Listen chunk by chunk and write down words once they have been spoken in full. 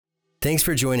Thanks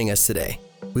for joining us today.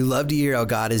 We love to hear how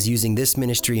God is using this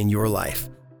ministry in your life.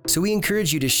 So we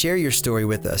encourage you to share your story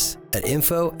with us at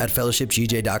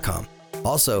info@fellowshipgj.com.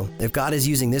 Also, if God is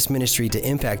using this ministry to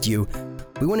impact you,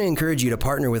 we want to encourage you to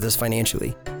partner with us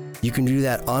financially. You can do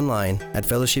that online at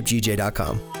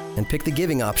fellowshipgj.com and pick the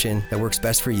giving option that works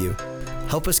best for you.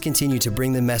 Help us continue to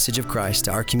bring the message of Christ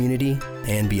to our community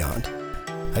and beyond.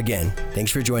 Again, thanks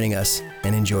for joining us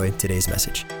and enjoy today's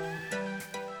message.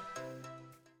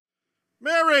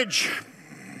 Marriage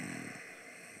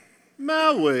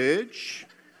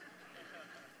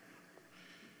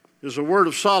is a word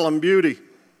of solemn beauty.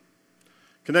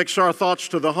 Connects our thoughts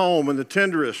to the home and the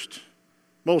tenderest,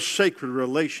 most sacred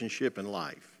relationship in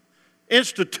life.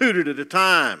 Instituted at a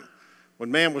time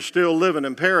when man was still living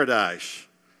in paradise.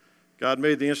 God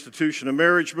made the institution of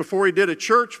marriage before he did a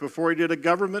church, before he did a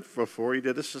government, before he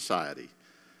did a society.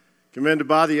 Commended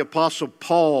by the Apostle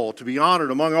Paul to be honored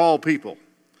among all people.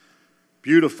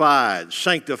 Beautified,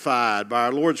 sanctified by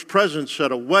our Lord's presence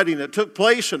at a wedding that took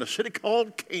place in a city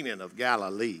called Canaan of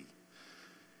Galilee.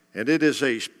 And it is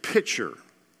a picture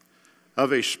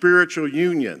of a spiritual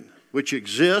union which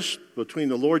exists between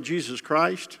the Lord Jesus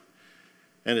Christ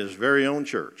and his very own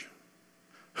church.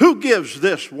 Who gives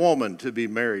this woman to be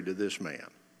married to this man?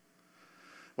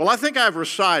 Well, I think I've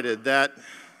recited that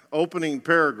opening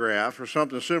paragraph or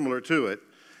something similar to it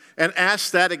and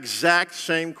asked that exact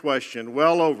same question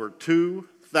well over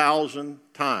 2,000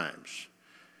 times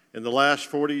in the last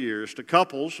 40 years to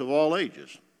couples of all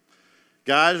ages.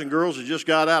 Guys and girls that just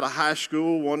got out of high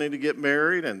school wanting to get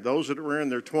married, and those that were in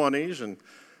their 20s, and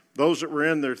those that were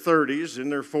in their 30s, in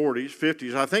their 40s,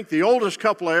 50s. I think the oldest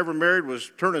couple I ever married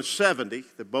was turning 70,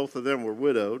 that both of them were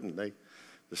widowed, and they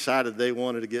decided they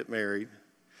wanted to get married.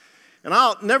 And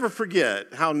I'll never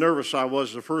forget how nervous I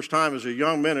was the first time as a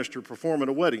young minister performing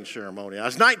a wedding ceremony. I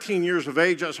was 19 years of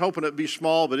age. I was hoping it'd be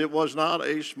small, but it was not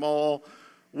a small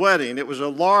wedding. It was a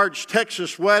large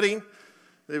Texas wedding.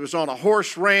 It was on a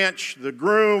horse ranch. The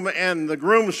groom and the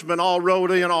groomsmen all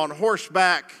rode in on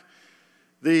horseback.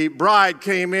 The bride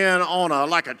came in on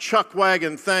like a chuck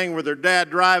wagon thing with her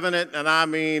dad driving it, and I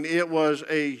mean, it was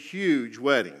a huge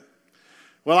wedding.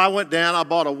 Well, I went down, I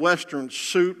bought a Western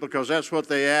suit because that's what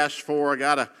they asked for. I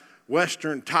got a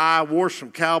Western tie, wore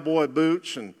some cowboy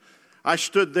boots, and I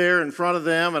stood there in front of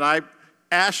them, and I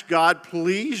asked God,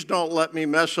 please don't let me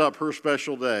mess up her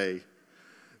special day.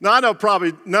 Now, I know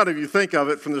probably none of you think of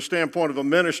it from the standpoint of a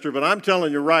minister, but I'm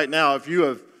telling you right now, if you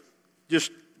have,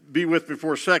 just be with me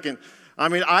for a second. I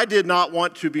mean, I did not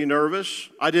want to be nervous.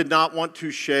 I did not want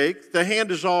to shake. The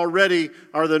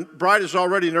bride is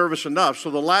already nervous enough,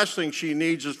 so the last thing she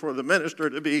needs is for the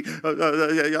minister to be,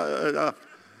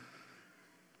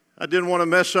 I didn't want to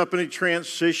mess up any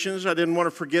transitions. I didn't want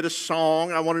to forget a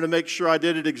song. I wanted to make sure I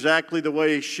did it exactly the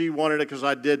way she wanted it because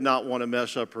I did not want to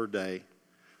mess up her day.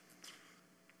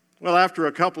 Well, after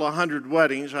a couple of hundred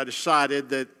weddings, I decided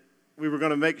that we were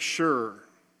going to make sure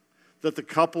that the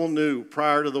couple knew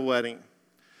prior to the wedding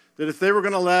that if they were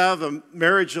going to have a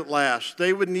marriage that lasts,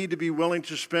 they would need to be willing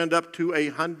to spend up to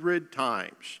 100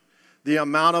 times the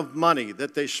amount of money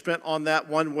that they spent on that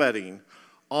one wedding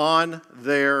on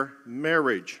their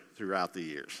marriage throughout the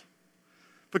years.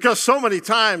 Because so many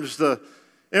times the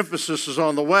emphasis is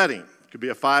on the wedding. It could be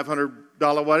a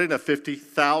 $500 wedding, a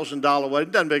 $50,000 wedding.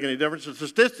 It doesn't make any difference. The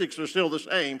statistics are still the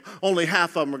same. Only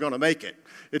half of them are going to make it.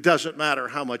 It doesn't matter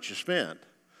how much you spend.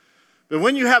 But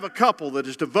when you have a couple that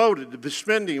is devoted to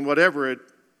spending whatever it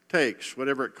takes,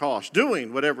 whatever it costs,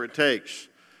 doing whatever it takes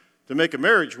to make a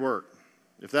marriage work,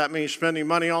 if that means spending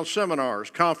money on seminars,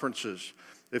 conferences,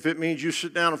 if it means you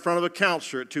sit down in front of a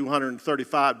counselor at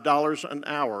 $235 an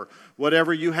hour,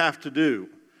 whatever you have to do,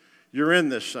 you're in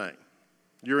this thing.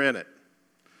 You're in it.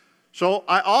 So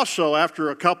I also,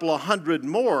 after a couple of hundred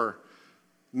more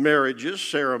marriages,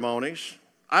 ceremonies,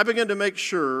 I began to make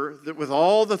sure that with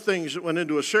all the things that went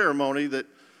into a ceremony,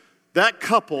 that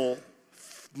couple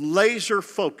laser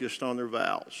focused on their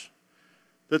vows.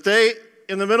 That they,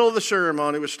 in the middle of the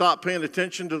ceremony, would stop paying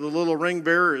attention to the little ring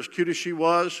bearer, as cute as she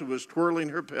was, who was twirling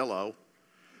her pillow,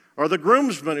 or the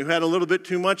groomsman who had a little bit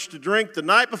too much to drink the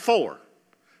night before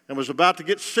and was about to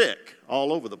get sick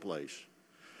all over the place.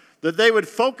 That they would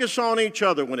focus on each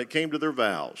other when it came to their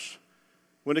vows,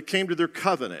 when it came to their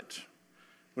covenant,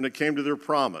 when it came to their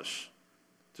promise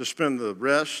to spend the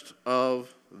rest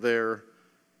of their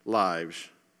lives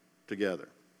together.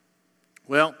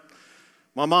 Well,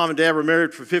 my mom and dad were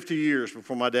married for 50 years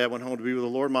before my dad went home to be with the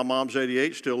Lord. My mom's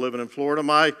 88, still living in Florida.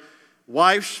 My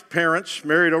wife's parents,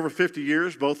 married over 50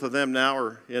 years. Both of them now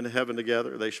are in heaven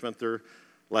together. They spent their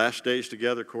last days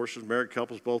together, of course, as married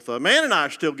couples, both of them. Man and I are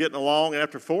still getting along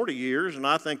after 40 years, and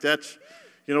I think that's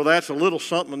You know, that's a little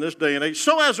something in this day and age.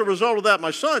 So as a result of that,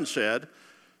 my son said,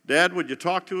 Dad, would you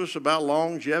talk to us about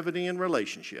longevity in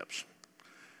relationships?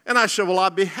 And I said, well,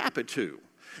 I'd be happy to.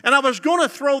 And I was going to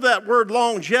throw that word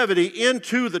longevity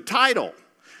into the title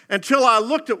until I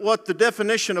looked at what the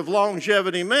definition of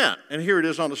longevity meant. And here it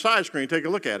is on the side screen. Take a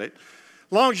look at it.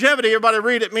 Longevity, everybody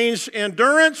read it, means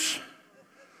endurance.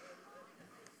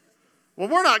 Well,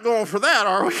 we're not going for that,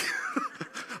 are we?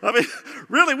 I mean,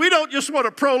 really, we don't just want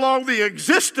to prolong the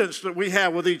existence that we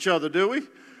have with each other, do we?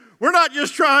 We're not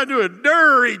just trying to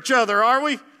endure each other, are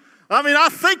we? I mean, I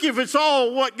think if it's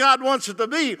all what God wants it to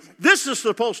be, this is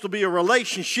supposed to be a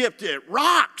relationship that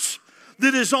rocks,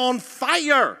 that is on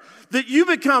fire, that you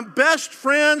become best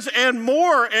friends and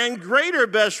more and greater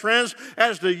best friends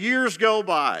as the years go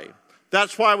by.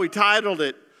 That's why we titled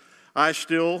it, I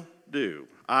Still Do.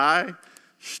 I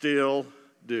Still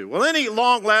Do. Well, any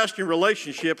long-lasting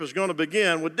relationship is going to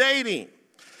begin with dating.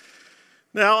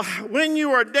 Now, when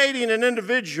you are dating an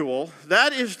individual,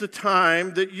 that is the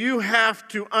time that you have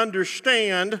to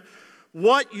understand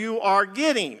what you are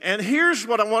getting. And here's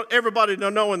what I want everybody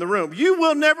to know in the room. You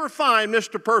will never find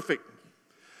Mr. Perfect.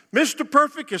 Mr.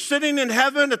 Perfect is sitting in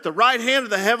heaven at the right hand of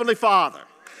the Heavenly Father.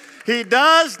 He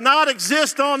does not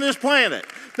exist on this planet.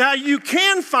 Now, you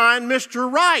can find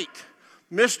Mr.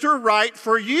 Right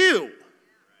for you.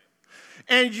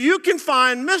 And you can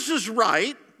find Mrs.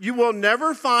 Right. You will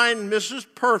never find Mrs.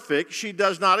 Perfect. She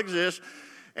does not exist.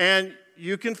 And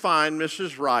you can find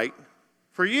Mrs. Right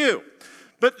for you.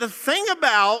 But the thing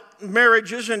about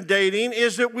marriages and dating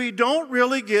is that we don't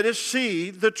really get to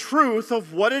see the truth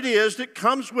of what it is that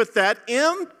comes with that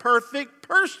imperfect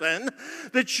person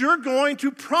that you're going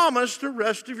to promise the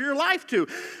rest of your life to.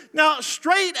 Now,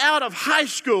 straight out of high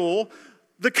school,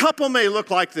 the couple may look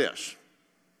like this.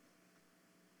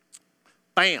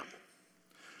 Bam.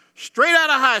 Straight out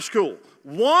of high school,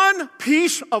 one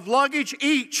piece of luggage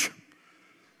each.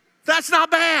 That's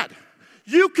not bad.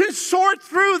 You can sort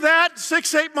through that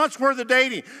 6-8 months worth of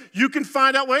dating. You can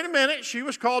find out, wait a minute, she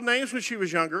was called names when she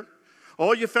was younger.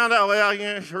 Oh, you found out, well,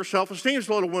 yeah, her self-esteem's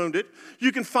a little wounded.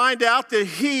 You can find out that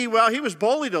he was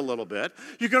bullied a little bit.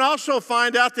 You can also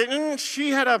find out that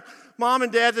she had a mom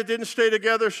and dad that didn't stay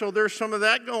together, so there's some of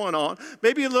that going on.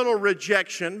 Maybe a little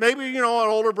rejection. Maybe, an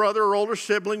older brother or older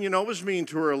sibling, was mean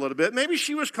to her a little bit. Maybe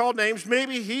she was called names.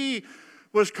 Maybe he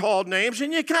was called names.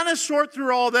 And you kind of sort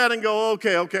through all that and go,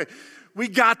 okay, we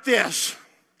got this.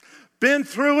 Been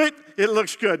through it. It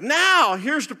looks good. Now,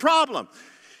 here's the problem.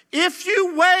 If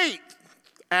you wait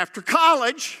after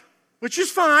college, which is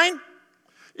fine,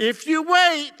 if you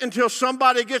wait until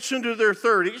somebody gets into their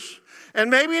 30s, and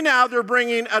maybe now they're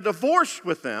bringing a divorce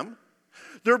with them.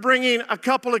 They're bringing a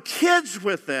couple of kids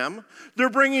with them. They're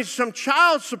bringing some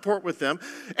child support with them.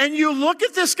 And you look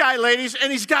at this guy, ladies,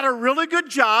 and he's got a really good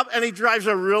job, and he drives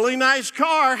a really nice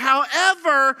car.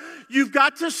 However, you've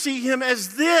got to see him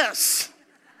as this.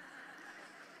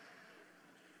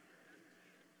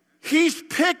 He's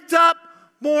picked up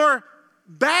more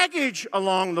baggage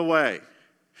along the way.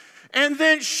 And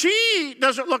then she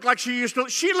doesn't look like she used to.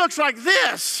 She looks like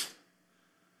this.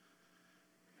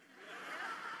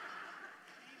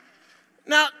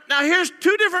 Now here's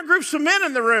two different groups of men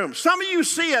in the room. Some of you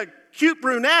see a cute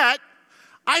brunette.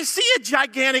 I see a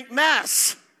gigantic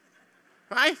mess,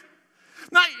 right?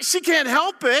 Now, she can't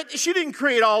help it. She didn't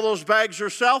create all those bags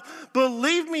herself.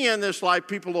 Believe me, in this life,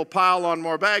 people will pile on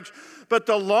more bags. But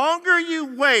the longer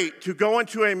you wait to go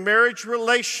into a marriage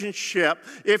relationship,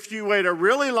 if you wait a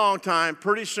really long time,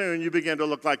 pretty soon you begin to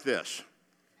look like this.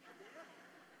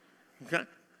 Okay?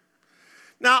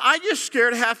 Now, I just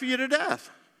scared half of you to death.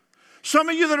 Some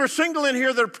of you that are single in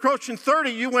here that are approaching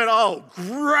 30, you went, oh,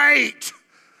 great.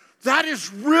 That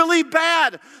is really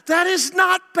bad. That is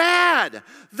not bad.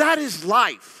 That is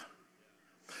life.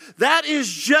 That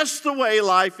is just the way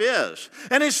life is.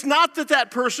 And it's not that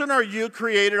that person or you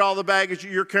created all the baggage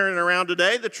that you're carrying around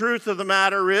today. The truth of the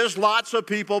matter is lots of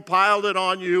people piled it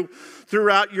on you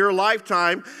throughout your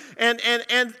lifetime. And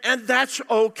that's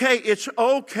okay. It's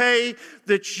okay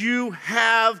that you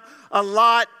have a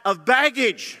lot of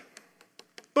baggage.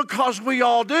 Because we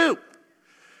all do.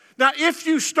 Now, if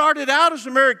you started out as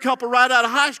a married couple right out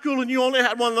of high school and you only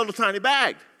had one little tiny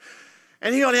bag,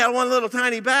 and he only had one little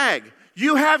tiny bag,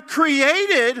 you have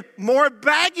created more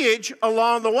baggage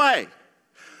along the way.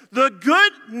 The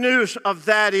good news of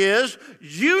that is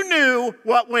you knew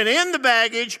what went in the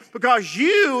baggage because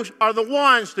you are the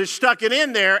ones that stuck it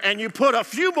in there, and you put a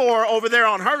few more over there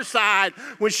on her side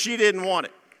when she didn't want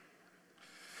it.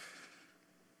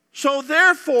 So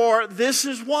therefore, this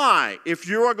is why, if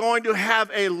you are going to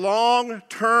have a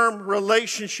long-term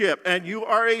relationship and you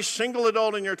are a single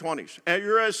adult in your 20s and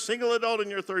you're a single adult in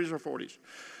your 30s or 40s,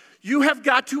 you have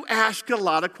got to ask a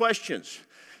lot of questions.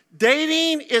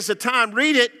 Dating is a time,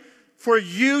 read it, for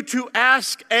you to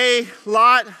ask a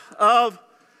lot of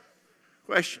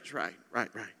questions. Right.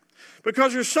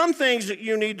 Because there's some things that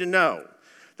you need to know.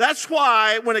 That's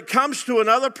why when it comes to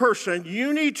another person,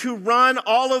 you need to run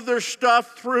all of their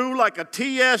stuff through like a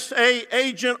TSA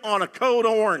agent on a code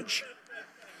orange.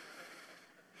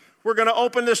 We're going to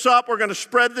open this up. We're going to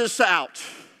spread this out.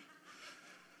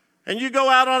 And you go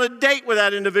out on a date with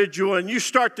that individual and you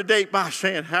start the date by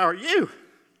saying, "How are you?"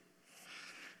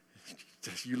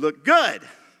 "You look good."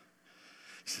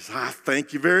 He says,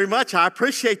 "Thank you very much. I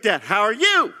appreciate that. How are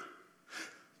you?"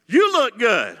 "You look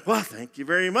good." "Well, thank you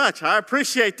very much. I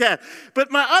appreciate that.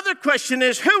 But my other question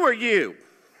is, who are you?"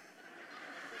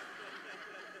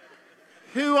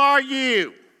 Who are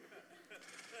you?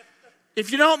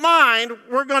 If you don't mind,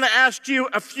 we're going to ask you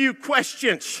a few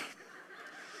questions.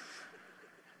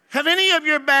 Have any of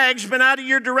your bags been out of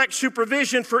your direct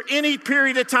supervision for any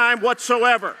period of time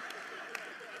whatsoever?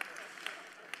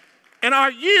 And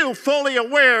are you fully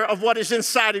aware of what is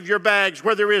inside of your bags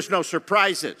where there is no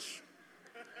surprises?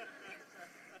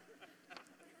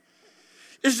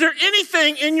 Is there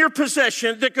anything in your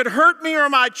possession that could hurt me or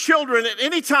my children at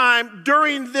any time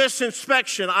during this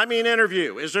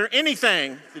interview? Is there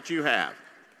anything that you have?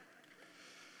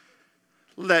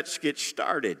 Let's get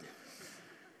started.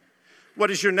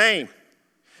 What is your name?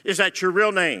 Is that your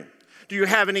real name? Do you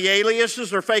have any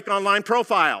aliases or fake online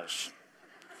profiles?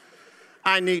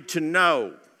 I need to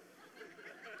know.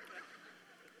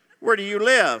 Where do you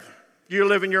live? Do you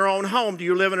live in your own home? Do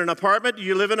you live in an apartment? Do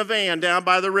you live in a van down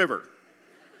by the river?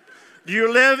 Do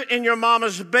you live in your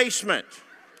mama's basement?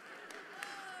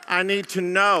 I need to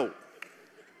know.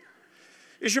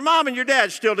 Is your mom and your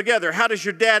dad still together? How does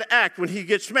your dad act when he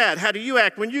gets mad? How do you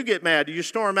act when you get mad? Do you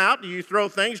storm out? Do you throw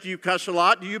things? Do you cuss a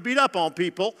lot? Do you beat up on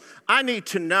people? I need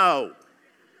to know.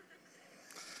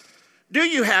 Do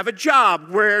you have a job?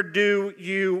 Where do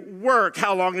you work?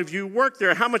 How long have you worked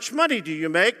there? How much money do you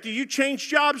make? Do you change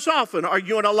jobs often? Are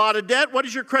you in a lot of debt? What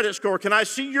is your credit score? Can I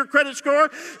see your credit score?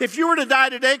 If you were to die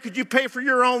today, could you pay for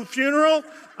your own funeral?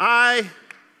 I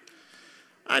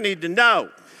need to know.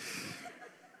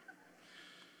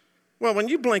 Well, when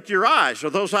you blink your eyes, are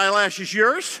those eyelashes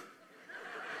yours?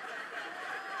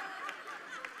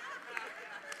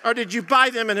 Or did you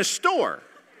buy them in a store?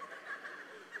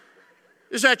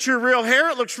 Is that your real hair?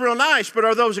 It looks real nice, but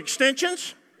are those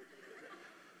extensions?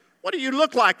 What do you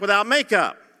look like without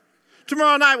makeup?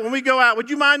 Tomorrow night when we go out, would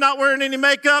you mind not wearing any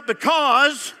makeup?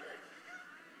 Because,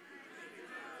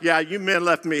 yeah, you men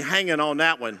left me hanging on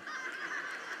that one.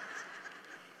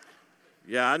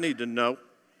 Yeah, I need to know.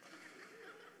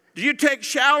 Do you take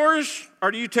showers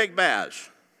or do you take baths?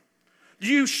 Do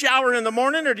you shower in the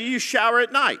morning or do you shower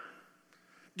at night?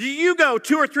 Do you go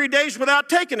 2 or 3 days without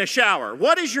taking a shower?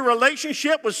 What is your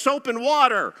relationship with soap and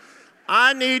water?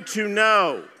 I need to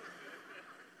know.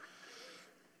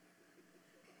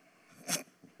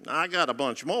 I got a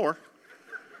bunch more.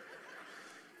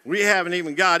 We haven't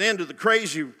even got into the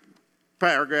crazy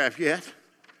paragraph yet.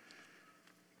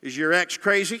 Is your ex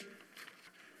crazy?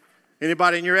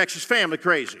 Anybody in your ex's family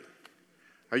crazy?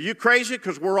 Are you crazy?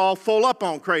 Because we're all full up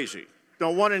on crazy.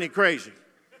 Don't want any crazy.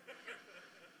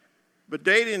 But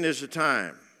dating is a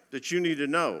time that you need to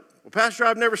know. Well, Pastor,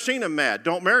 I've never seen him mad.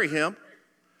 Don't marry him.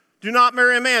 Do not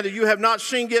marry a man that you have not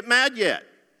seen get mad yet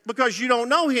because you don't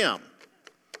know him.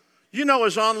 You know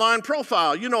his online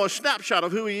profile. You know a snapshot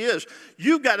of who he is.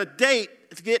 You've got a date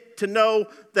to get to know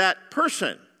that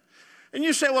person. And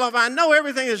you say, well, if I know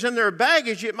everything that's in their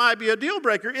baggage, it might be a deal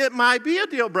breaker. It might be a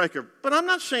deal breaker. But I'm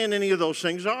not saying any of those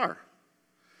things are.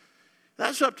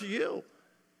 That's up to you.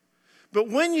 But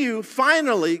when you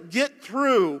finally get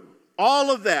through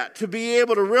all of that to be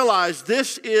able to realize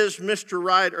this is Mr.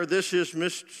 Right or this is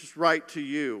Mrs. Right to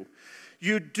you,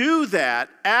 you do that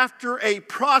after a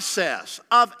process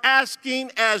of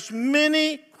asking as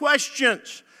many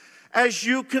questions as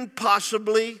you can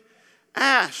possibly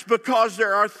ask, because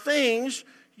there are things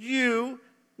you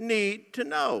need to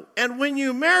know. And when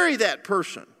you marry that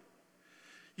person,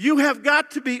 you have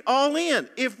got to be all in.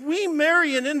 If we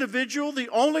marry an individual, the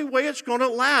only way it's going to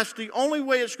last, the only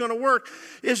way it's going to work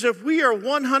is if we are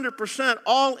 100%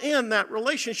 all in that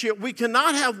relationship. We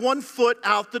cannot have one foot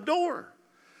out the door.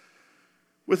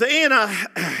 With Anna,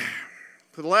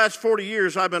 for the last 40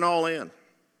 years, I've been all in.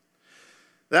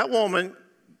 That woman,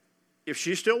 if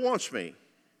she still wants me,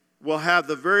 will have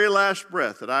the very last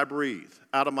breath that I breathe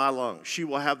out of my lungs. She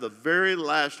will have the very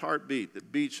last heartbeat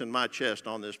that beats in my chest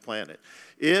on this planet.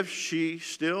 If she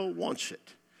still wants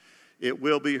it, it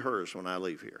will be hers when I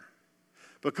leave here.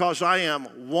 Because I am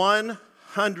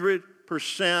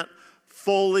 100%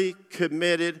 fully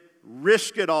committed,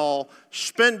 risk it all,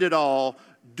 spend it all,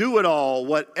 do it all,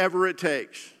 whatever it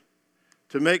takes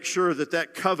to make sure that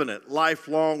that covenant,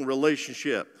 lifelong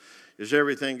relationship is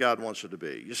everything God wants it to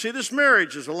be. You see, this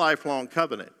marriage is a lifelong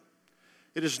covenant.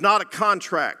 It is not a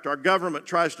contract. Our government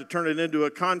tries to turn it into a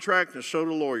contract, and so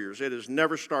do lawyers. It has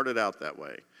never started out that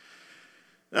way.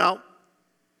 Now,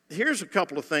 here's a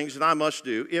couple of things that I must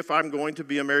do if I'm going to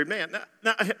be a married man.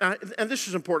 Now, and this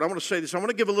is important. I want to say this. I want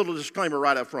to give a little disclaimer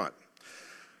right up front.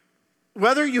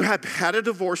 Whether you have had a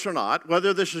divorce or not,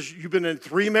 whether you've been in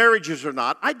 3 marriages or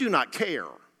not, I do not care.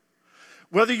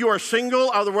 Whether you are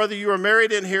single or whether you are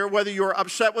married in here, whether you are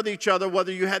upset with each other,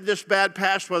 whether you had this bad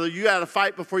past, whether you had a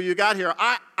fight before you got here,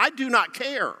 I do not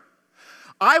care.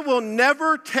 I will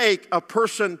never take a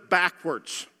person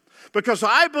backwards because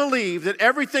I believe that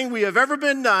everything we have ever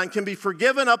been done can be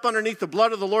forgiven up underneath the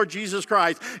blood of the Lord Jesus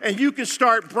Christ, and you can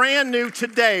start brand new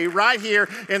today right here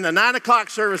in the 9 o'clock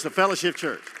service of Fellowship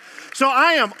Church. So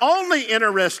I am only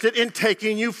interested in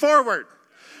taking you forward.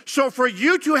 So for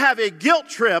you to have a guilt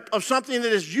trip of something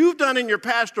that is you've done in your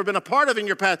past or been a part of in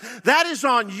your past, that is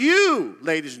on you,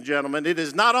 ladies and gentlemen. It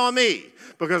is not on me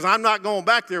because I'm not going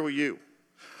back there with you.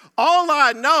 All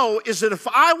I know is that if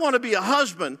I want to be a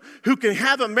husband who can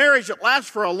have a marriage that lasts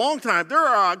for a long time, there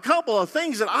are a couple of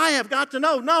things that I have got to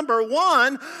know. Number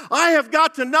one, I have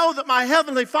got to know that my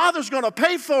Heavenly Father's going to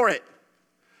pay for it.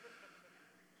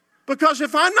 Because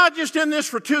if I'm not just in this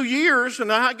for 2 years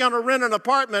and I'm going to rent an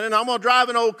apartment and I'm going to drive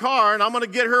an old car and I'm going to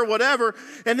get her whatever,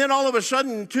 and then all of a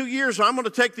sudden in 2 years I'm going to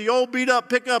take the old beat up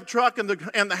pickup truck and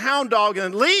the hound dog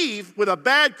and leave with a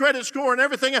bad credit score and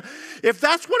everything. If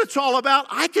that's what it's all about,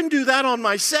 I can do that on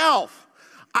myself.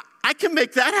 I can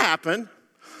make that happen.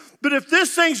 But if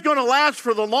this thing's going to last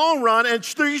for the long run and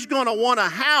she's going to want a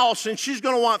house and she's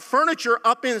going to want furniture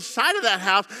up inside of that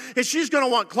house and she's going to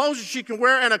want clothes that she can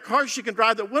wear and a car she can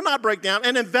drive that will not break down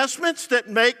and investments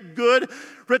that make good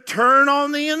return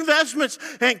on the investments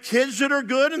and kids that are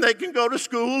good and they can go to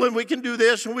school and we can do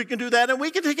this and we can do that and we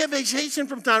can take a vacation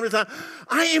from time to time,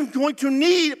 I am going to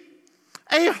need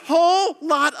a whole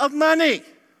lot of money.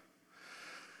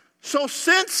 So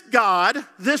since God,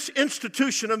 this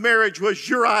institution of marriage was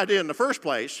your idea in the first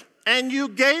place, and you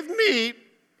gave me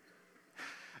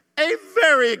a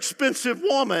very expensive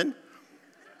woman,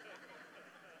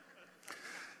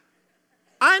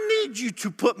 I need you to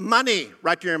put money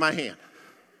right there in my hand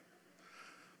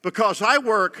because I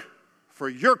work for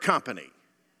your company.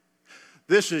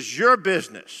 This is your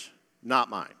business,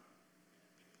 not mine.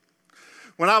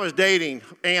 When I was dating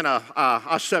Anna,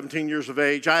 I was 17 years of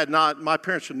age. My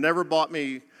parents had never bought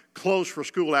me clothes for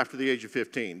school after the age of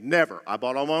 15. Never. I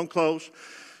bought all my own clothes.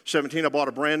 17, I bought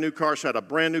a brand new car, so I had a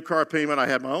brand new car payment. I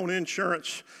had my own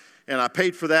insurance, and I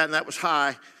paid for that, and that was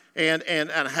high. And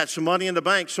I had some money in the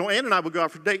bank. So Anna and I would go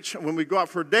out for dates. When we go out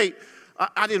for a date,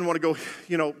 I didn't want to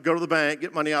go to the bank,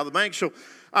 get money out of the bank. So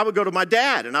I would go to my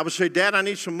dad, and I would say, Dad, I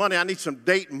need some money. I need some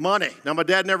date money. Now, my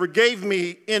dad never gave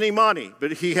me any money,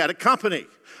 but he had a company.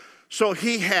 So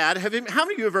he had, how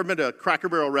many of you have ever been to a Cracker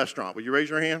Barrel restaurant? Will you raise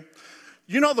your hand?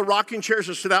 You know the rocking chairs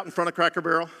that sit out in front of Cracker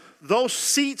Barrel? Those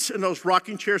seats in those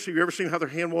rocking chairs, have you ever seen how they're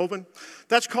hand woven?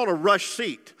 That's called a rush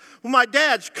seat. Well, my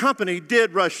dad's company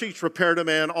did rush seats, repaired them,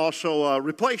 and also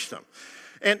replaced them.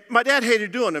 And my dad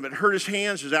hated doing them. It hurt his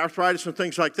hands, his arthritis, and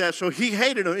things like that. So he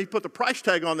hated them. He put the price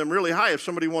tag on them really high if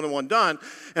somebody wanted one done.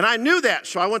 And I knew that.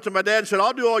 So I went to my dad and said,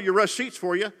 I'll do all your rush seats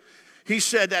for you. He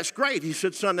said, that's great. He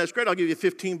said, son, that's great. I'll give you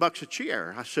 $15 a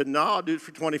chair. I said, no, I'll do it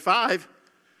for $25.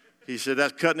 He said,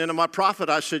 that's cutting into my profit.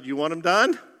 I said, you want them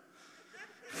done?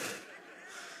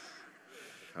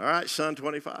 All right, son,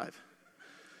 $25.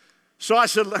 So I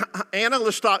said, Anna,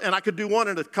 let's stop. And I could do one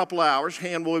in a couple hours,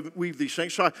 hand weave these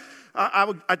things. So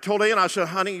I told Anna, I said,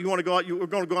 honey, you want to go out? We're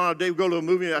going to go on a date. We'll go to a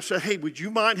movie. And I said, hey, would you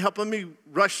mind helping me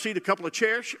rush seat a couple of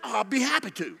chairs? She, I'll be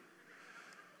happy to.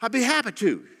 I'd be happy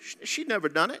to. She'd never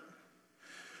done it.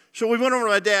 So we went over to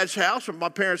my dad's house, or my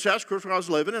parents' house, of course, where I was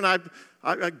living, and I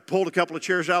pulled a couple of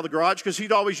chairs out of the garage because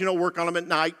he'd always, work on them at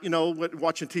night,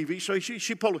 watching TV. So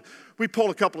we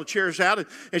pulled a couple of chairs out,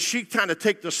 and she'd kind of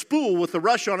take the spool with the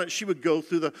rush on it. And she would go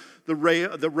through the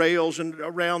rails and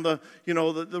around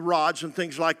the rods and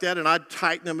things like that, and I'd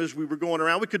tighten them as we were going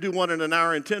around. We could do one in an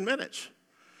hour and 10 minutes.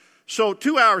 So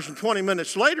 2 hours and 20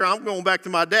 minutes later, I'm going back to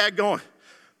my dad going,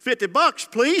 $50,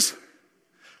 please.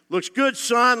 Looks good,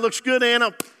 son. Looks good,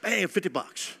 Anna. Bam,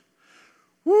 $50.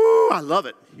 Woo, I love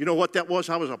it. You know what that was?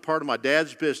 I was a part of my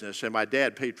dad's business, and my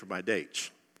dad paid for my dates.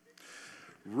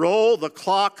 Roll the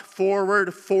clock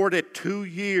forward 42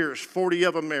 years, 40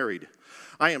 of them married.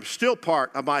 I am still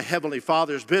part of my Heavenly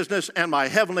Father's business, and my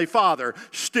Heavenly Father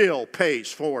still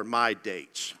pays for my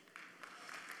dates.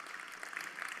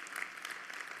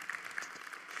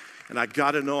 And I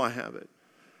got to know I have it.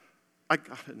 I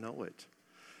got to know it.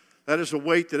 That is a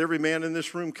weight that every man in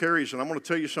this room carries, and I'm going to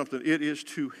tell you something. It is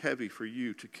too heavy for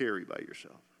you to carry by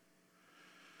yourself.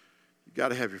 You've got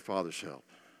to have your Father's help.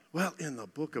 Well, in the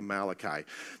book of Malachi.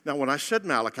 Now, when I said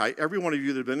Malachi, every one of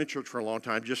you that have been in church for a long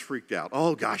time just freaked out.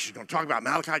 Oh, gosh, you're going to talk about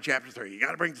Malachi chapter 3. You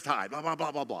got to bring the tithe, blah, blah,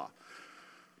 blah, blah, blah.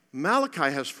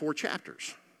 Malachi has 4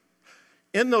 chapters.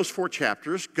 In those 4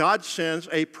 chapters, God sends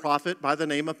a prophet by the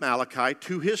name of Malachi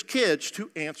to his kids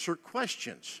to answer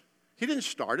questions. He didn't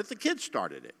start it, the kids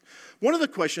started it. One of the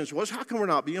questions was, how come we're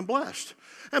not being blessed?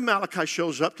 And Malachi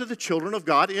shows up to the children of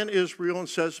God in Israel and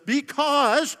says,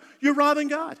 because you're robbing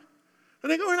God.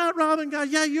 And they go, we're not robbing God.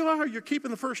 Yeah, you are. You're keeping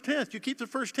the first tenth. You keep the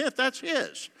first tenth, that's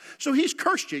his. So he's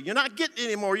cursed you. You're not getting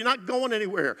any more. You're not going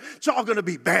anywhere. It's all going to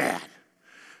be bad.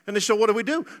 And they said, what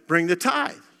do? Bring the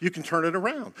tithe. You can turn it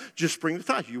around. Just bring the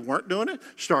tithe. You weren't doing it.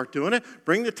 Start doing it.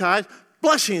 Bring the tithe.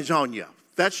 Blessings on you.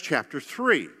 That's chapter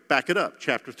 3. Back it up,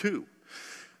 chapter 2.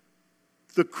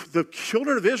 The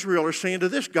children of Israel are saying to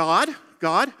this, God,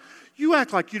 you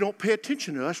act like you don't pay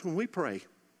attention to us when we pray.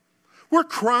 We're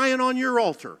crying on your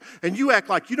altar, and you act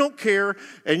like you don't care,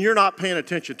 and you're not paying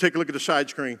attention. Take a look at the side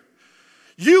screen.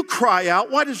 You cry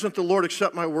out, why doesn't the Lord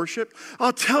accept my worship?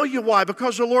 I'll tell you why.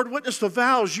 Because the Lord witnessed the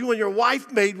vows you and your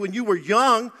wife made when you were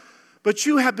young, but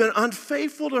you have been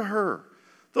unfaithful to her,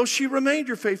 though she remained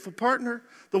your faithful partner,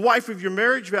 the wife of your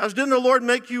marriage vows. Didn't the Lord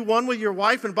make you one with your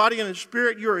wife in body and in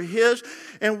spirit? You are his.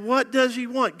 And what does he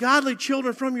want? Godly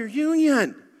children from your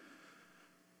union.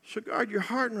 So guard your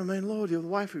heart and remain loyal to the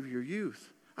wife of your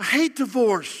youth. I hate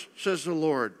divorce, says the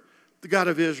Lord, the God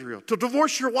of Israel. To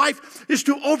divorce your wife is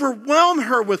to overwhelm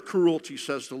her with cruelty,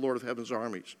 says the Lord of heaven's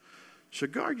armies. So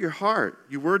guard your heart.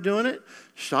 You were doing it.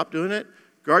 Stop doing it.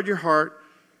 Guard your heart.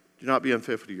 Do not be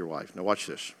unfaithful to your wife. Now watch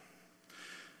this.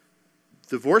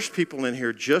 Divorced people in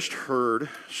here just heard,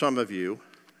 some of you,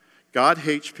 God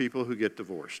hates people who get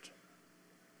divorced.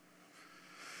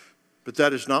 But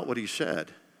that is not what he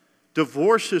said.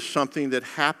 Divorce is something that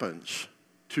happens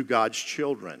to God's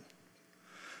children.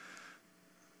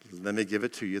 Let me give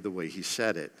it to you the way he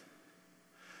said it.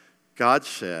 God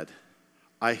said,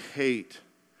 I hate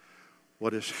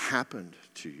what has happened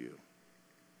to you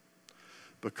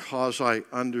because I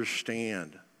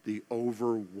understand the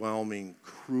overwhelming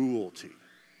cruelty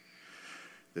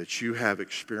that you have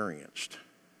experienced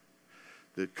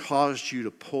that caused you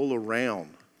to pull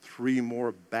around 3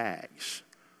 more bags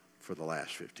for the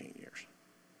last 15 years.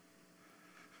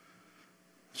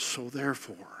 So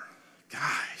therefore,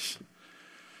 guys,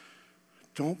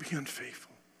 don't be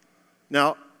unfaithful.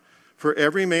 Now, for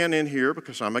every man in here,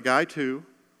 because I'm a guy too,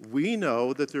 we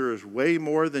know that there is way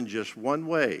more than just one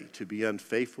way to be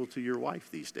unfaithful to your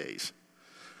wife these days.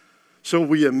 So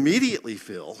we immediately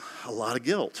feel a lot of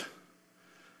guilt.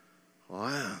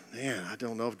 Well, man, I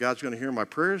don't know if God's going to hear my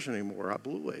prayers anymore. I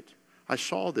blew it. I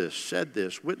saw this, said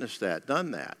this, witnessed that,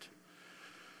 done that.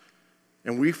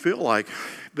 And we feel like,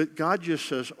 but God just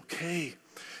says, okay,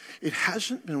 it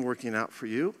hasn't been working out for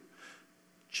you.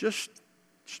 Just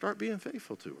start being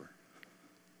faithful to her.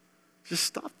 Just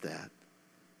stop that.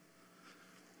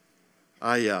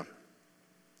 I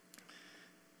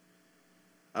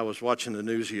was watching the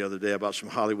news the other day about some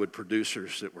Hollywood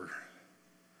producers that were,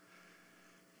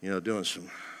 doing some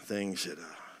things that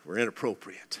were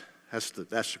inappropriate. That's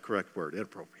the correct word,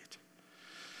 inappropriate.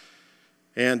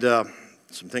 And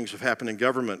some things have happened in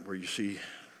government where you see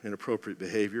inappropriate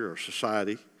behavior or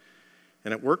society.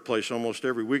 And at workplace, almost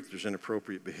every week there's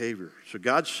inappropriate behavior. So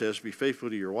God says, be faithful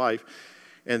to your wife.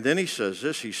 And then he says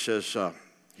this, he says,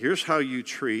 here's how you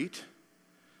treat.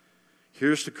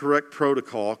 Here's the correct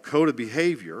protocol, code of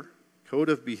behavior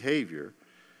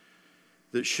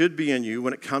that should be in you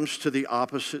when it comes to the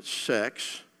opposite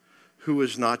sex who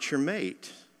is not your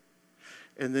mate.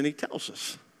 And then he tells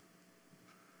us.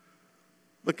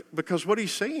 Because what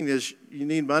he's saying is, you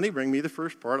need money, bring me the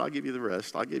first part, I'll give you the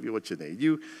rest, I'll give you what you need.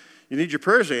 You need your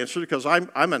prayers answered because I'm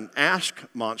an ask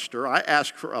monster. I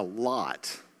ask for a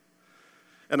lot.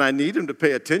 And I need him to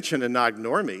pay attention and not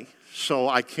ignore me. So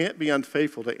I can't be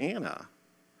unfaithful to Anna.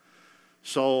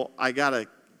 So I got to,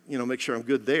 make sure I'm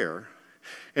good there.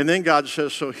 And then God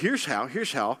says, so here's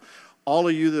how. All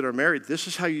of you that are married, this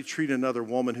is how you treat another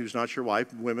woman who's not your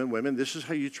wife. Women, this is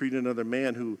how you treat another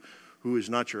man who is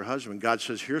not your husband. God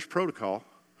says, here's protocol,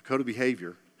 a code of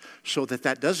behavior. so that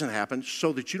that doesn't happen,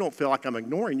 so that you don't feel like I'm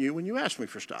ignoring you when you ask me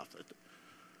for stuff.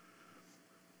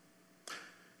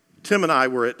 Tim and I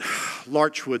were at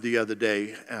Larchwood the other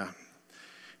day,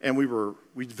 and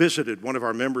we visited one of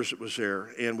our members that was there,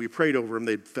 and we prayed over him.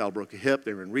 They broke a hip.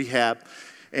 They were in rehab,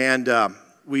 and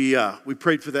we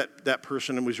prayed for that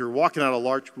person. And as we were walking out of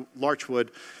Larchwood,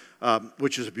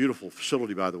 which is a beautiful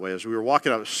facility, by the way, as we were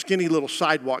walking out a skinny little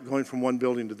sidewalk going from one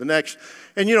building to the next,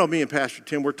 and you know, me and Pastor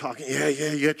Tim, we're talking, yeah,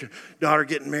 you got your daughter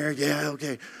getting married, yeah,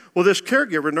 okay. Well, this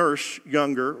caregiver nurse,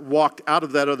 younger, walked out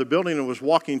of that other building and was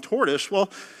walking toward us. Well,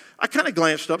 I kind of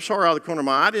glanced up, saw her out of the corner of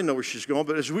my eye. I didn't know where she's going,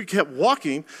 but as we kept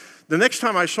walking, the next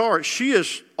time I saw her, she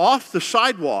is off the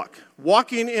sidewalk,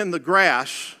 walking in the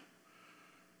grass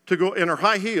to go in her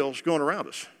high heels, going around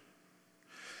us.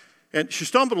 And she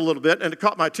stumbled a little bit, and it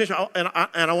caught my attention. And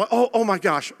I went, oh my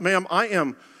gosh, ma'am, I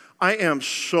am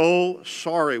so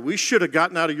sorry. We should have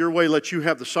gotten out of your way, let you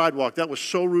have the sidewalk. That was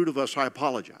so rude of us. I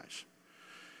apologize.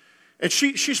 And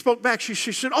she spoke back. She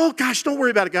said, oh gosh, don't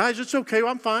worry about it, guys. It's okay.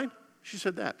 I'm fine. She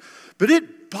said that. But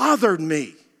it bothered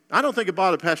me. I don't think it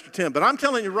bothered Pastor Tim, but I'm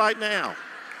telling you right now.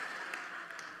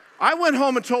 I went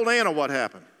home and told Anna what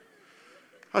happened.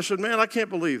 I said, man, I can't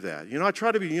believe that. You know, I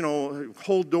try to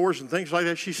hold doors and things like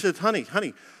that. She said,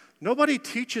 honey, nobody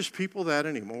teaches people that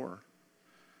anymore.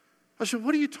 I said,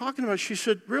 what are you talking about? She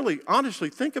said, really,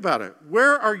 honestly, think about it.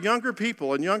 Where are younger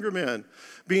people and younger men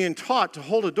being taught to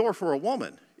hold a door for a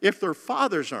woman if their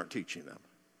fathers aren't teaching them?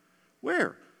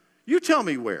 Where? You tell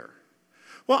me where.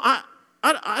 Well,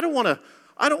 I don't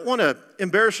want to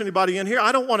embarrass anybody in here.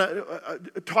 I don't want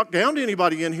to talk down to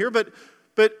anybody in here, but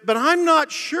I'm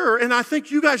not sure, and I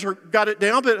think you guys got it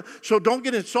down, so don't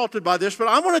get insulted by this, but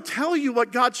I want to tell you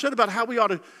what God said about how we ought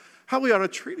to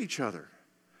treat each other.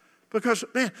 Because,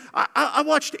 man, I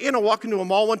watched Anna walk into a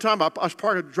mall one time. I was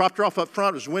dropped her off up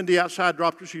front. It was windy outside.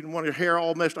 Dropped her. She didn't want her hair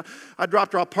all messed up. I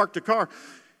dropped her off, parked the car.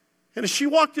 And as she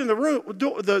walked in the room,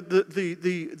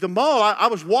 the mall, I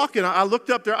was walking. I looked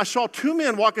up there. I saw two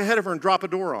men walk ahead of her and drop a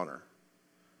door on her.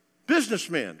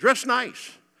 Businessmen, dressed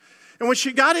nice. And when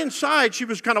she got inside, she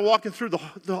was kind of walking through the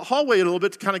hallway a little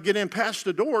bit to kind of get in past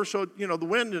the door, so, you know, the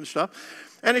wind and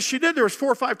stuff. And as she did, there was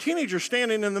 4 or 5 teenagers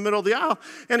standing in the middle of the aisle.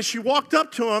 And as she walked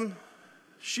up to them,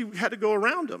 she had to go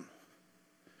around them.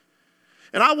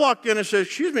 And I walked in and said,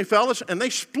 excuse me, fellas, and they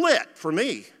split for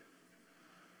me.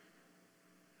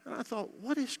 And I thought,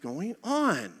 what is going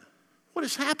on? What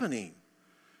is happening?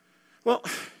 Well,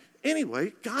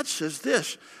 anyway, God says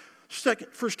this.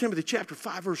 1 Timothy chapter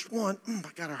 5, verse 1. I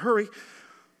got to hurry.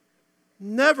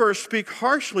 Never speak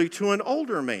harshly to an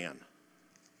older man.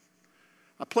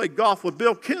 I played golf with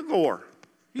Bill Kilgore.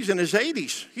 He's in his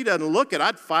 80s. He doesn't look it.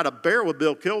 I'd fight a bear with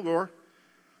Bill Kilgore.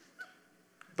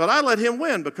 But I let him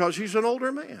win because he's an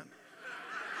older man.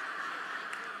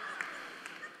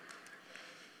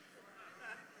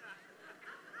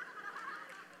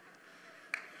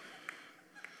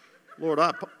 Lord,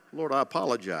 I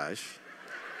apologize.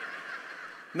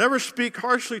 Never speak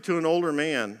harshly to an older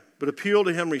man, but appeal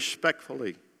to him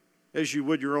respectfully, as you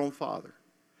would your own father.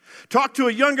 Talk to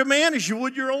a younger man as you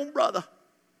would your own brother.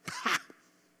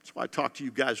 That's why I talk to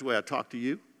you guys the way I talk to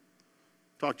you.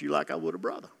 Talk to you like I would a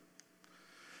brother.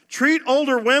 Treat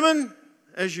older women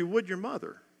as you would your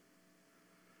mother.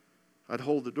 I'd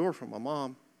hold the door for my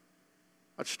mom.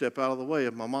 I'd step out of the way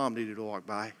if my mom needed to walk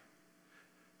by.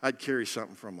 I'd carry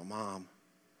something from my mom.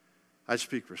 I'd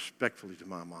speak respectfully to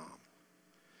my mom.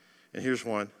 And here's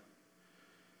one.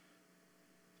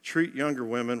 Treat younger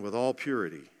women with all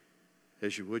purity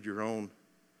as you would your own.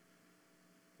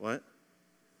 What?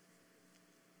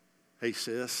 Hey,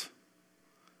 sis.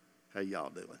 How y'all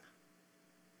doing?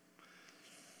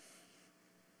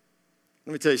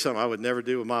 Let me tell you something I would never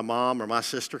do with my mom or my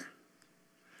sister.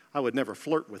 I would never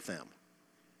flirt with them.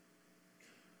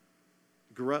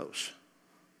 Gross.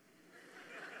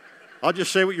 I'll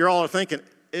just say what you all are thinking.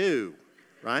 Ew,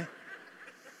 right?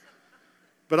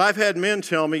 But I've had men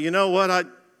tell me, you know what, I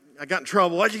got in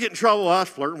trouble. Why'd you get in trouble? I was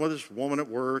flirting with this woman at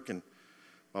work, and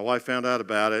my wife found out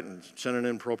about it and sent an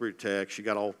inappropriate text. She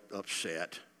got all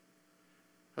upset.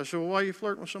 I said, well, why are you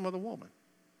flirting with some other woman?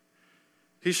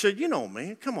 He said, you know,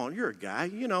 man, come on, you're a guy.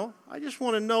 You know, I just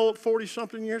want to know at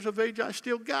 40-something years of age, I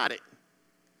still got it.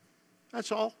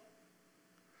 That's all.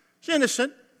 It's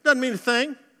innocent. Doesn't mean a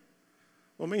thing.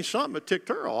 Well, it means something that ticked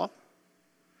her off.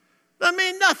 Doesn't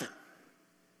mean nothing.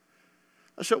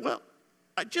 I said, well,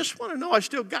 I just want to know I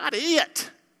still got it.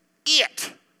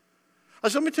 It. I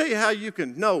said, let me tell you how you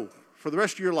can know for the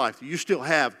rest of your life that you still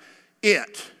have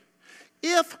it.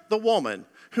 If the woman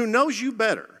who knows you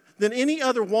better than any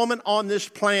other woman on this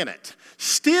planet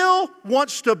still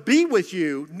wants to be with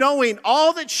you, knowing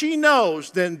all that she knows,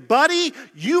 then, buddy,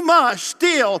 you must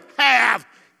still have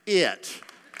it.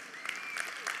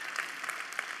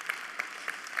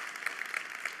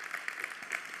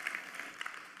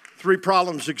 Three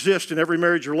problems exist in every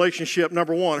marriage relationship.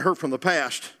 Number one, hurt from the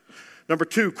past. Number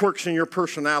two, quirks in your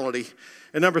personality.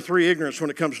 And number three, ignorance when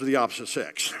it comes to the opposite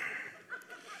sex.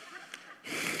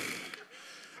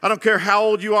 I don't care how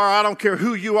old you are. I don't care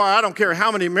who you are. I don't care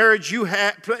how many marriage you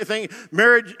have,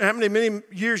 how many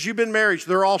years you've been married.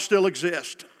 They all still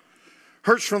exist.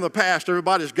 Hurts from the past,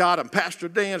 everybody's got them. Pastor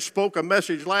Dan spoke a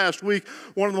message last week,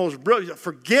 one of the most brilliant.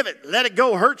 Forgive it, let it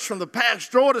go. Hurts from the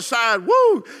past, throw it aside.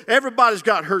 Woo! Everybody's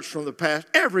got hurts from the past.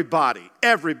 Everybody.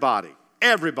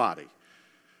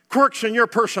 Quirks in your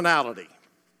personality.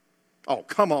 Oh,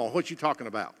 come on, what you talking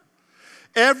about?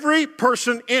 Every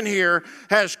person in here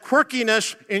has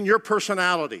quirkiness in your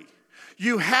personality.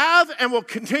 You have and will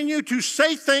continue to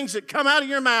say things that come out of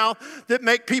your mouth that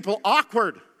make people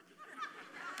awkward.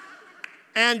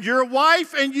 And your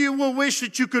wife and you will wish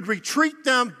that you could retreat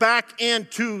them back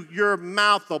into your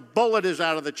mouth. The bullet is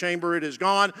out of the chamber. It is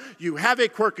gone. You have a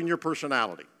quirk in your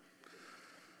personality.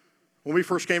 When we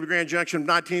first came to Grand Junction in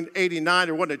 1989,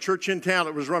 there wasn't a church in town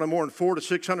that was running more than 400 to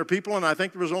 600 people, and I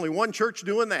think there was only one church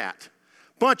doing that.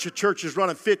 Bunch of churches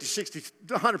running 50, 60,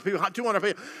 100 people, 200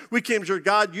 people. We came to church.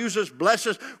 God used us, blessed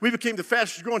us. We became the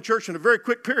fastest growing church in a very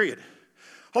quick period.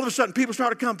 All of a sudden, people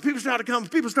started coming. We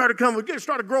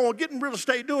started growing, getting real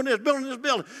estate, doing this, building this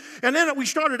building. And then we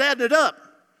started adding it up.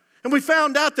 And we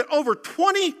found out that over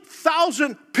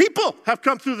 20,000 people have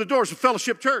come through the doors of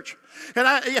Fellowship Church.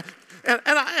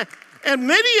 And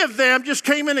many of them just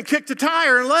came in and kicked the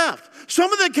tire and left.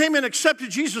 Some of them came in and accepted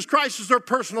Jesus Christ as their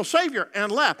personal Savior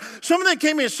and left. Some of them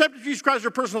came in and accepted Jesus Christ as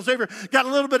their personal Savior, got a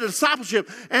little bit of discipleship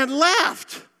and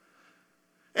left.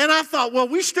 And I thought, well,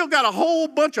 we still got a whole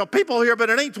bunch of people here, but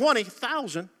it ain't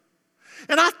 20,000.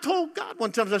 And I told God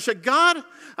one time, I said, God,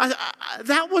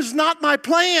 that was not my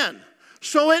plan.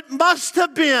 So it must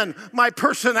have been my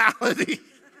personality.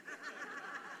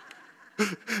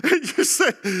 You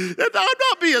say, I'm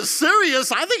not being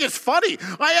serious. I think it's funny.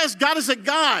 I asked God, I said,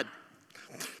 God,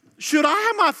 should I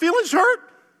have my feelings hurt?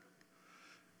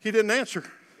 He didn't answer.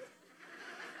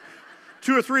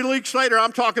 2 or 3 weeks later,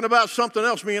 I'm talking about something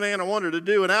else me and Anna wanted to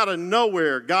do, and out of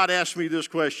nowhere, God asked me this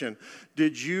question: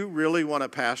 did you really want to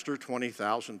pastor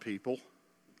 20,000 people?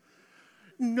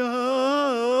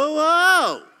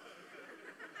 No.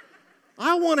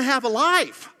 I want to have a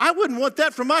life. I wouldn't want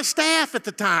that for my staff at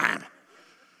the time.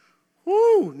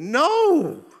 Ooh,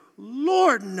 no.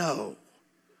 Lord, no.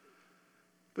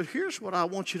 But here's what I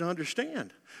want you to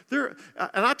understand. And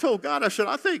I told God, I said,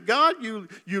 I think, God, you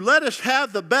let us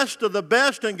have the best of the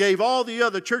best and gave all the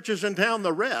other churches in town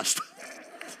the rest.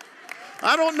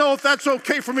 I don't know if that's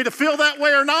okay for me to feel that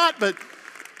way or not, but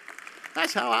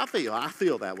that's how I feel. I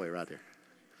feel that way right there.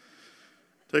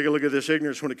 Take a look at this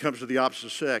ignorance when it comes to the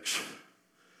opposite sex.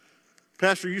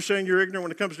 Pastor, you saying you're ignorant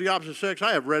when it comes to the opposite sex?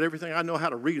 I have read everything I know how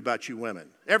to read about you women.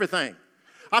 Everything.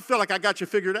 I feel like I got you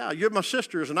figured out. You're my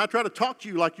sisters, and I try to talk to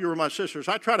you like you were my sisters.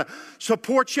 I try to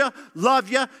support you, love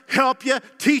you, help you,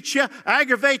 teach you,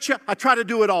 aggravate you. I try to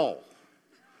do it all.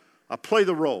 I play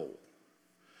the role.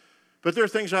 But there are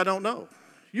things I don't know.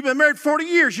 You've been married 40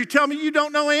 years. You tell me you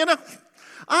don't know Anna?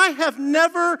 I have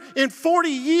never in 40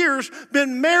 years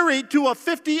been married to a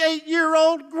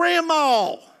 58-year-old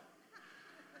grandma.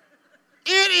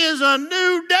 It is a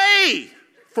new day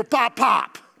for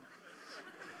Pop.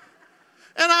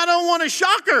 And I don't want to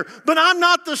shock her, but I'm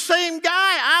not the same guy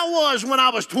I was when I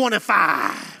was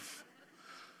 25.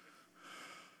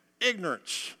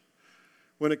 Ignorance,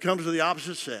 when it comes to the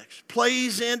opposite sex,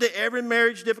 plays into every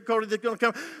marriage difficulty that's going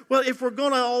to come. Well, if we're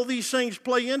going to all these things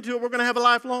play into it, we're going to have a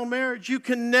lifelong marriage. You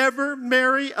can never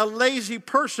marry a lazy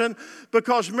person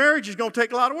because marriage is going to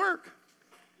take a lot of work.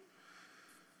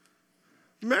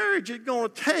 Marriage is going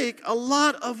to take a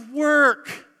lot of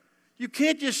work. You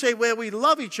can't just say, well, we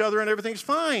love each other and everything's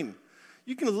fine.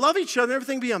 You can love each other and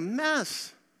everything be a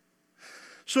mess.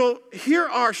 So here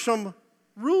are some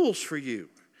rules for you.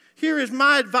 Here is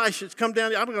my advice that's come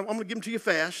down. I'm going to give them to you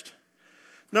fast.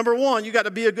 Number one, you got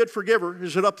to be a good forgiver.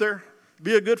 Is it up there?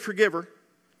 Be a good forgiver.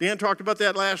 Dan talked about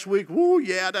that last week. Woo,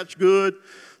 yeah, that's good.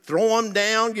 Throw them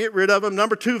down, get rid of them.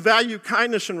 Number two, value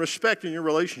kindness and respect in your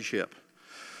relationship.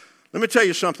 Let me tell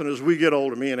you something as we get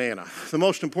older, me and Anna. The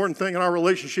most important thing in our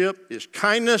relationship is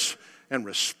kindness and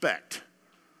respect.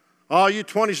 All you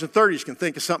 20s and 30s can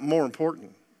think of something more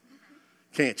important,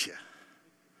 can't you?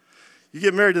 You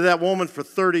get married to that woman for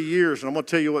 30 years, and I'm going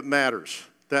to tell you what matters.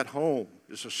 That home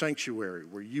is a sanctuary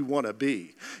where you want to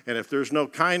be. And if there's no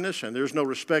kindness and there's no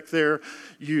respect there,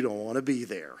 you don't want to be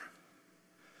there.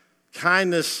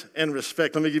 Kindness and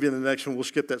respect. Let me give you the next one. We'll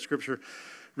skip that scripture.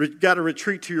 Got to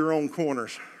retreat to your own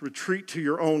corners. Retreat to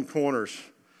your own corners.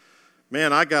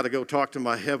 Man, I got to go talk to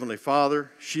my Heavenly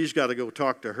Father. She's got to go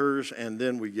talk to hers, and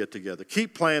then we get together.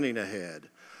 Keep planning ahead.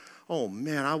 Oh,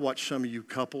 man, I watch some of you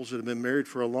couples that have been married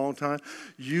for a long time.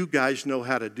 You guys know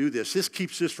how to do this. This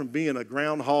keeps this from being a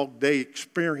Groundhog Day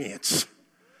experience.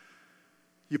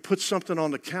 You put something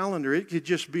on the calendar, it could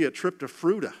just be a trip to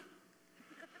Fruita.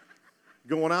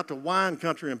 Going out to wine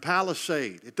country in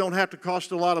Palisade. It don't have to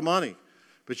cost a lot of money.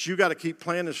 But you got to keep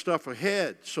planning stuff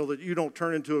ahead so that you don't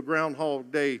turn into a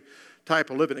Groundhog Day type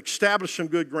of living. Establish some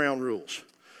good ground rules.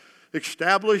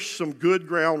 Establish some good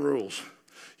ground rules.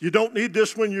 You don't need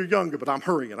this when you're younger, but I'm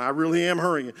hurrying. I really am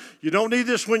hurrying. You don't need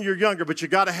this when you're younger, but you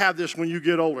got to have this when you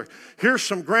get older. Here's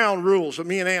some ground rules that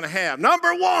me and Anna have.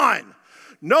 Number one,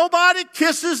 nobody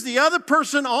kisses the other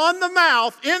person on the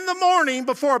mouth in the morning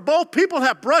before both people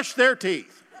have brushed their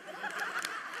teeth.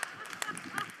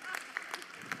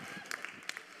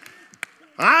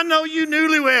 I know you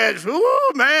newlyweds.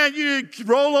 Ooh, man, you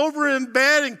roll over in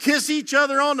bed and kiss each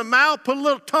other on the mouth, put a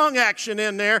little tongue action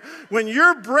in there when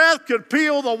your breath could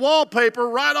peel the wallpaper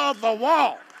right off the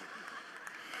wall.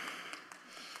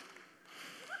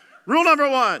 Rule number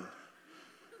one,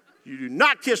 you do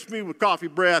not kiss me with coffee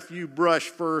breath. You brush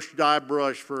first, I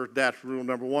brush first. That's rule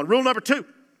number one. Rule number two,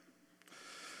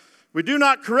 we do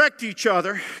not correct each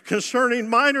other concerning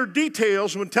minor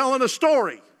details when telling a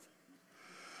story.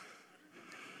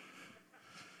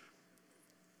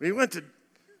 We going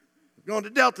to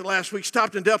Delta last week,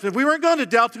 stopped in Delta. We weren't going to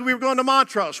Delta, we were going to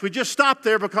Montrose. We just stopped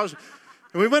there because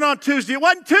we went on Tuesday. It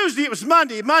wasn't Tuesday, it was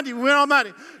Monday. We went on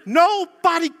Monday.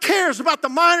 Nobody cares about the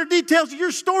minor details of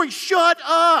your story. Shut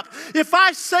up. If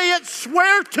I say it,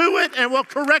 swear to it, and we'll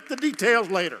correct the details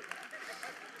later.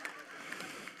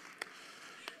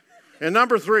 And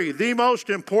number three, the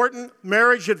most important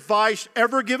marriage advice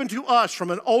ever given to us from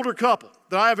an older couple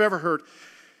that I have ever heard.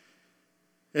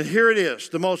 And here it is,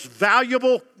 the most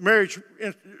valuable marriage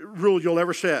rule you'll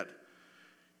ever set.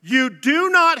 You do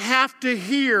not have to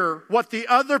hear what the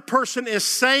other person is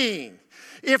saying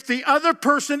if the other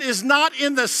person is not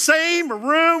in the same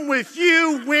room with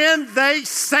you when they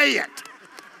say it.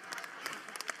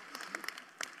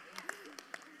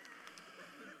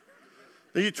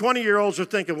 You 20-year-olds are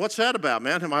thinking, what's that about,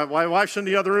 man? My wife's in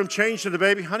the other room changing the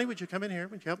baby. Honey, would you come in here?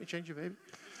 Would you help me change your baby?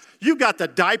 You got the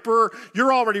diaper.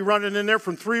 You're already running in there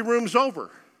from 3 rooms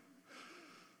over.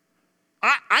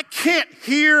 I can't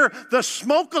hear the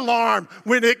smoke alarm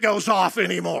when it goes off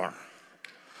anymore.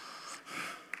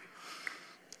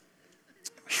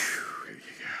 Whew, here you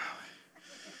go.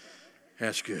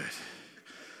 That's good.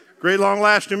 Great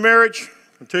long-lasting marriage.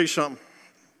 I'll tell you something.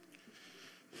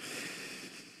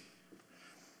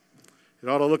 It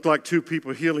ought to look like 2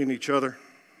 people healing each other.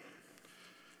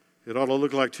 It ought to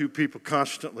look like 2 people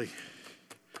constantly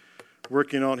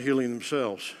working on healing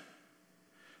themselves.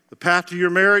 The path to your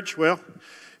marriage, well,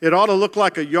 it ought to look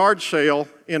like a yard sale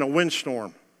in a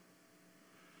windstorm.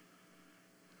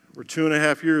 We're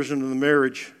 2.5 years into the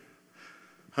marriage.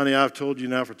 Honey, I've told you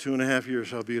now for 2.5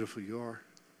 years how beautiful you are.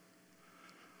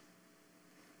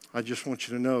 I just want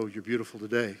you to know you're beautiful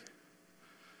today.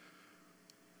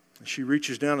 And she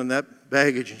reaches down in that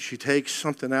baggage and she takes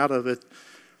something out of it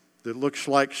that looks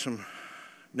like some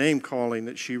name calling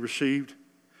that she received.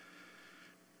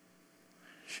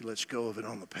 She lets go of it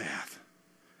on the path.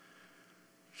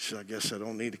 She said, I guess I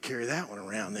don't need to carry that one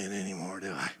around then anymore,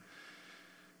 do I?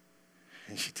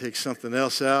 And she takes something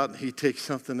else out, and he takes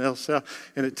something else out.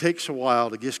 And it takes a while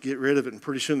to just get rid of it, and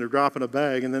pretty soon they're dropping a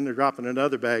bag, and then they're dropping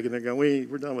another bag, and they're going,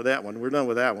 we're done with that one, we're done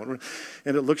with that one.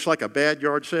 And it looks like a bad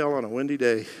yard sale on a windy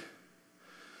day.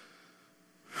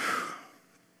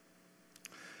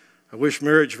 I wish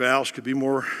marriage vows could be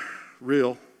more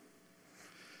real,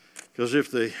 because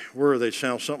if they were, they'd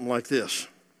sound something like this.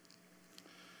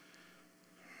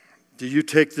 Do you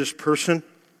take this person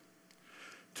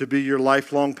to be your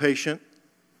lifelong patient?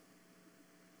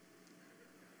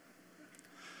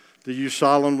 Do you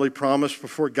solemnly promise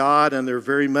before God and their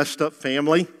very messed up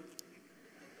family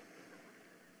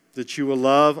that you will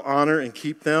love, honor, and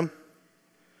keep them,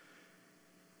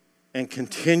 and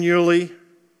continually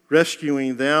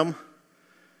rescuing them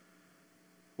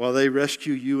while they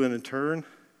rescue you in turn,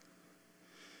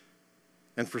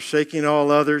 and forsaking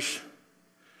all others,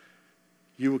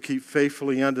 you will keep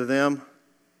faithfully unto them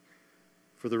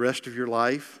for the rest of your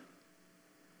life?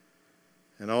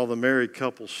 And all the married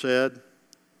couples said,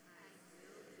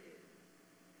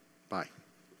 bye.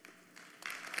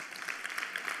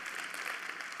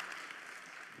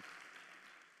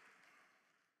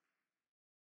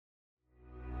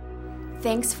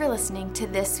 Thanks for listening to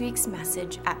this week's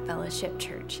message at Fellowship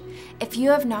Church. If you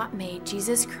have not made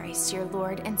Jesus Christ your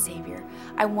Lord and Savior,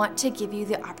 I want to give you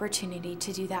the opportunity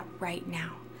to do that right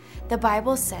now. The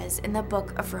Bible says in the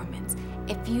book of Romans,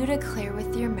 if you declare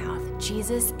with your mouth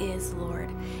Jesus is Lord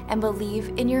and believe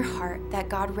in your heart that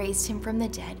God raised him from the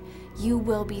dead, you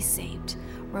will be saved.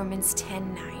 Romans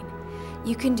 10:9.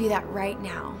 You can do that right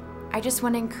now. I just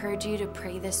want to encourage you to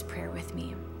pray this prayer with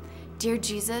me. Dear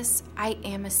Jesus, I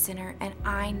am a sinner and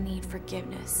I need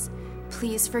forgiveness.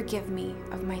 Please forgive me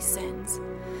of my sins.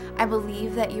 I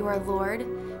believe that you are Lord,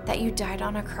 that you died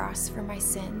on a cross for my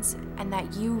sins, and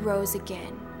that you rose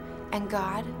again. And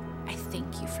God, I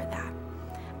thank you for that.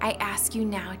 I ask you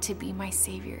now to be my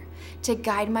Savior, to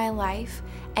guide my life,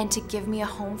 and to give me a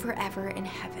home forever in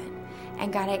heaven.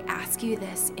 And God, I ask you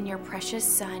this in your precious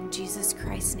Son, Jesus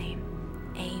Christ's name.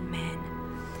 Amen.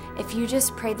 If you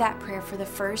just prayed that prayer for the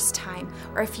first time,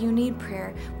 or if you need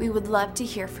prayer, we would love to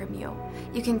hear from you.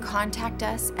 You can contact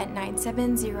us at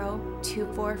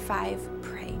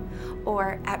 970-245-PRAY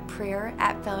or at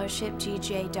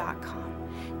prayer@fellowshipgj.com.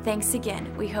 Thanks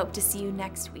again. We hope to see you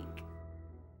next week.